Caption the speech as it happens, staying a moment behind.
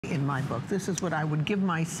in my book. This is what I would give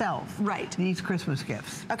myself. Right. These Christmas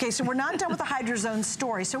gifts. Okay, so we're not done with the HydroZone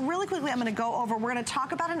story. So really quickly, I'm gonna go over, we're gonna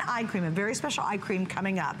talk about an eye cream, a very special eye cream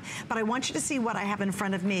coming up. But I want you to see what I have in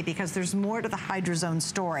front of me because there's more to the HydroZone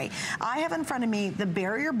story. I have in front of me the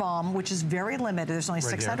Barrier Balm, which is very limited. There's only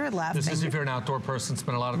 600 left. This is if you're an outdoor person,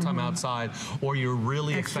 spend a lot of time outside, or you're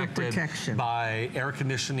really Extra affected protection. by air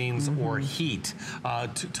conditionings or heat.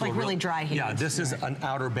 Like really dry heat. Yeah, this is an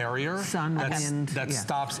outer barrier Sun, wind, that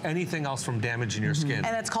stops anything else from damaging your skin.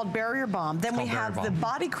 And it's called Barrier Balm. Then we have the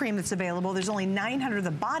body cream that's available. There's only 900 of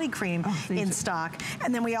the body cream in stock.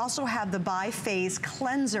 And then we also have the Bi-Phase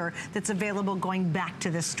Cleanser that's available going back to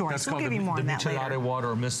this store. That's so we'll give you more on that later. The michelada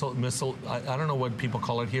water or missile, I don't know what people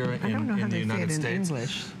call it here in the United States.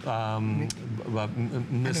 English. I don't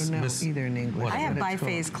know either in English. I have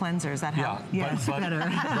Bi-Phase Cleansers. That help? Yes, better.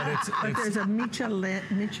 But there's a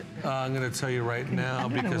I'm going to tell you right now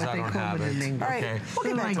because I don't have it. Okay.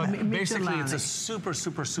 But basically, it's a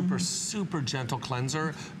super gentle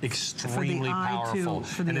cleanser, extremely powerful,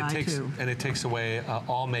 and it takes away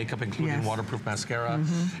all makeup, including waterproof mascara.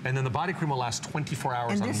 And then the body cream will last 24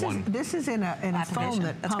 hours on one. This is in a foam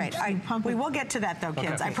that pumps. We will get to that though,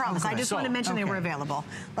 kids. I promise. I just want to mention they were available.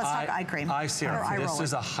 Let's talk eye cream. Eye serum. This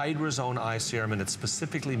is a HydroZone eye serum, and it's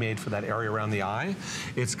specifically made for that area around the eye.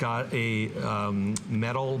 It's got a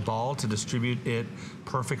metal ball to distribute it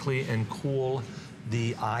perfectly and cool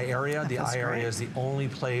the eye area. The eye area is the only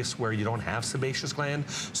place where you don't have sebaceous gland,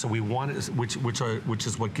 so we want it, which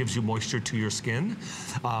is what gives you moisture to your skin,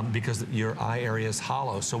 because your eye area is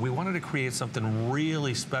hollow. So we wanted to create something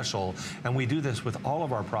really special, and we do this with all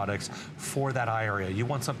of our products for that eye area. You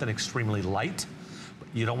want something extremely light.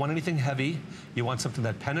 You don't want anything heavy. You want something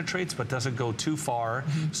that penetrates but doesn't go too far.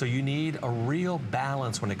 So you need a real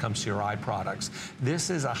balance when it comes to your eye products. This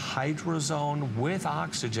is a HydroZone with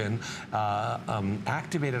oxygen,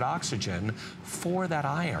 activated oxygen for that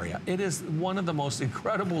eye area. It is one of the most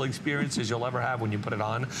incredible experiences you'll ever have when you put it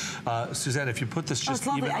on. Suzanne, if you put this just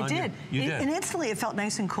even on, you did. And instantly it felt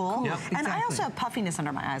nice and cool. Yep. And I also have puffiness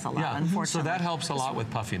under my eyes a lot, unfortunately. So that helps a lot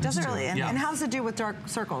with puffiness. Does it really? And how does it do with dark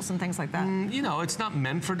circles and things like that? You know, it's not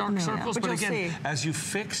meant for dark circles, but again, as you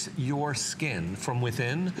fix your skin from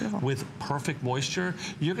within with perfect moisture,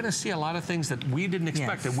 you're going to see a lot of things that we didn't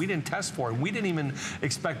expect and we didn't test for. We didn't even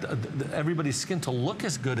expect everybody's skin to look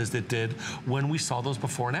as good as it did when we saw those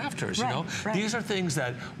before and afters. You know, these are things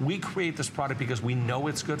that we create this product because we know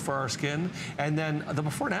it's good for our skin, and then the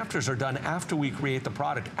before and afters are done after we create the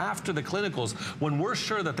product, after the clinicals. When we're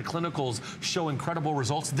sure that the clinicals show incredible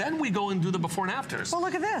results, then we go and do the before and afters. Well,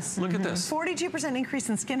 look at this. Look at this. 42% increase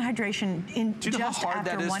in skin hydration in Do you know just how hard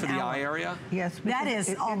after that is 1 for the hour. eye area? Yes, that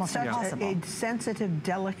is almost impossible. It's sensitive,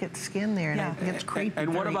 delicate skin there, and it gets crepey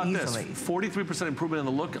And what about easily. this? 43% improvement in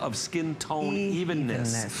the look of skin tone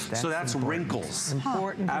evenness. So that's wrinkles.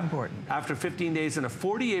 Important. After 15 days, and a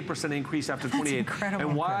 48% increase after 28. That's incredible.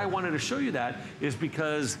 And why I wanted to show you that is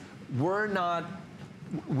because we're not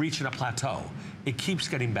reaching a plateau. It keeps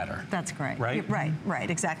getting better. That's great. Right? Right,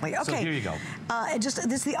 exactly. Okay. So here you go. This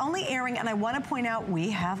is the only airing, and I want to point out we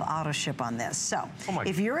have AutoShip on this. So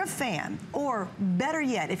if you're a fan, or better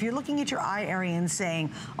yet, if you're looking at your eye area and saying,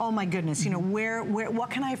 oh my goodness, you know, what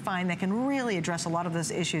can I find that can really address a lot of those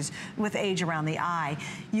issues with age around the eye,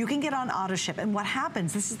 you can get on AutoShip. And what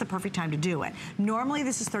happens, this is the perfect time to do it. Normally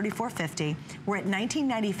this is $34.50. We're at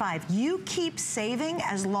 $19.95. You keep saving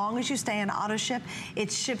as long as you stay on AutoShip.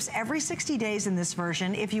 It ships every 60 days in this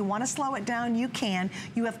version. If you want to slow it down, you can.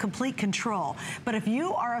 You have complete control. But if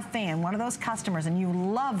you are a fan, one of those customers, and you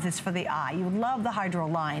love this for the eye, you love the Hydro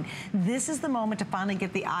line, this is the moment to finally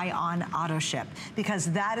get the eye on AutoShip, because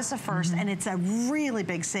that is a first, and it's a really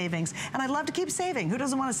big savings. And I'd love to keep saving. Who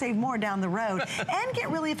doesn't want to save more down the road and get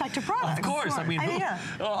really effective products? Of course. I mean,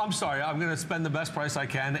 I'm sorry. I'm going to spend the best price I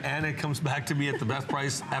can, and it comes back to me at the best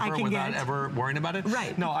price ever without ever worrying about it.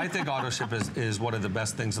 Right. No, I think AutoShip is one of the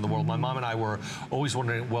best things in the world. My mom and I were always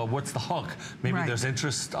wondering, well, what's the hook? Maybe there's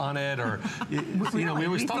interest on it, or you know, we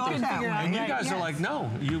always thought that. And you guys are like,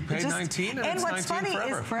 no, you pay 19, and it's 19 forever. And what's funny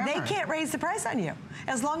is they can't raise the price on you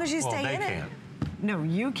as long as you stay in it. No,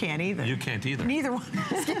 you can't either. You can't either. Neither one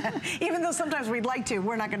of us can. Even though sometimes we'd like to,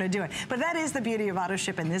 we're not going to do it. But that is the beauty of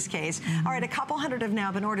AutoShip in this case. All right, a couple hundred have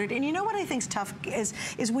now been ordered. And you know what I think's tough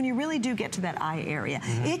is when you really do get to that eye area.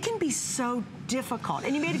 It can be so difficult.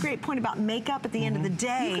 And you made a great point about makeup at the end of the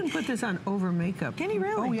day. You can put this on over makeup. Can you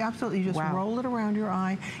really? Oh, yeah, absolutely. You just roll it around your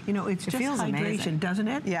eye. You know, it's just feels hydration, amazing. doesn't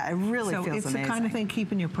it? Yeah, it really feels amazing. So it's the kind of thing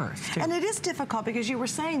keeping your purse, too. And it is difficult because you were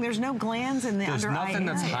saying there's no glands in the under eye. There's nothing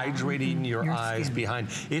that's hydrating your eyes skin. behind.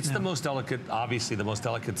 It's the most delicate, obviously, the most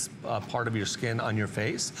delicate part of your skin on your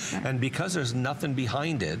face. And because there's nothing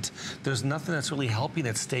behind it, there's nothing that's really helping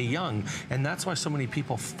it stay young. And that's why so many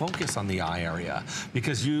people focus on the eye area,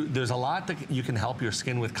 because there's a lot that you can help your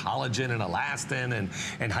skin with, collagen and elastin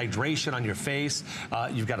and hydration on your face.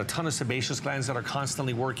 You've got a ton of sebaceous glands that are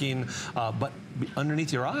constantly working, but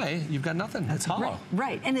underneath your eye, you've got nothing. It's hollow.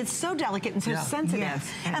 Right, and it's so delicate and so sensitive. Yes.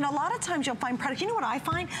 And a lot of times you'll find products, you know what I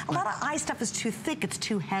find? A lot of eye stuff is too thick, it's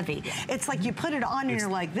too heavy. It's like you put it on and you're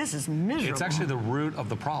like, this is miserable. It's actually the root of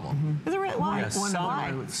the problem. Is it really? Why?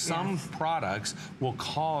 Yes, some products will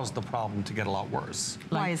cause the problem to get a lot worse.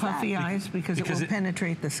 Like Why is puffy that? eyes, because it will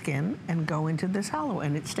penetrate the skin and go into this hollow,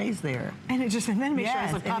 and it stays there. And then makes your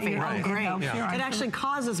eyes look puffy. Right. Oh, great. Yeah. It actually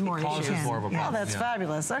causes more issues. Causes more of a problem. Oh, that's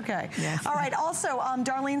fabulous. Okay. Yes. All right. Also,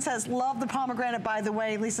 Darlene says, love the pomegranate, by the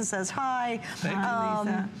way. Lisa says, hi. Thank you,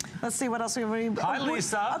 Lisa. Let's see what else we have. Hi,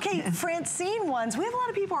 Lisa. Okay, Francine ones. We have a lot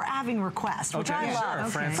of people are having requests, which I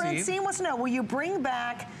love. Sure. Francine wants to know, will you bring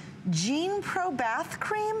back Gene Pro Bath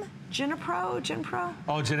Cream? Junipero?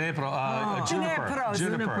 Oh, Juniper.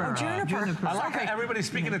 Juniper. I like how everybody's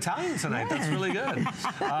speaking Italian tonight. That's really good.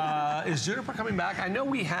 Is Juniper coming back? I know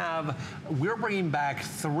we're bringing back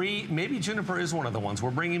 3, maybe Juniper is one of the ones.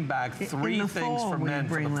 We're bringing back 3 things for men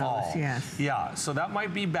for the fall. Yes. Yeah, so that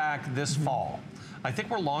might be back this fall. I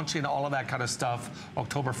think we're launching all of that kind of stuff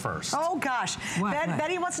October 1st. Oh, gosh.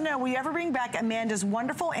 Betty wants to know, will you ever bring back Amanda's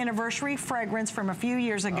wonderful anniversary fragrance from a few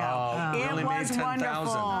years ago? It really was made 10,000.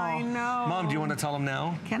 wonderful. I know. Mom, do you want to tell them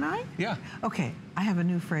now? Can I? Yeah. Okay, I have a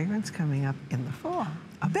new fragrance coming up in the fall.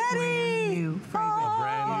 Betty! Brand new fragrance. A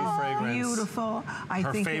brand new fragrance. Beautiful.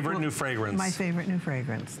 Her favorite new fragrance. My favorite new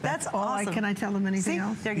fragrance. That's all. awesome. Can I tell them anything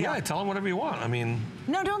else? There you go. Yeah, tell them whatever you want. I mean...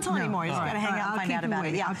 No, don't tell anymore. You just got to hang out and find out about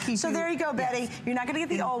it. Yeah. So there you go, Betty. You're not going to get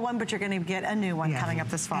the old one, but you're going to get a new one coming up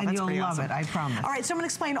this fall. And That's you'll love it, I promise. All right, so I'm going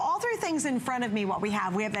to explain all 3 things in front of me, what we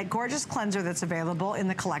have. We have that gorgeous cleanser that's available in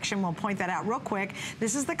the collection. We'll point that out real quick.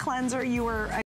 This is the cleanser you were...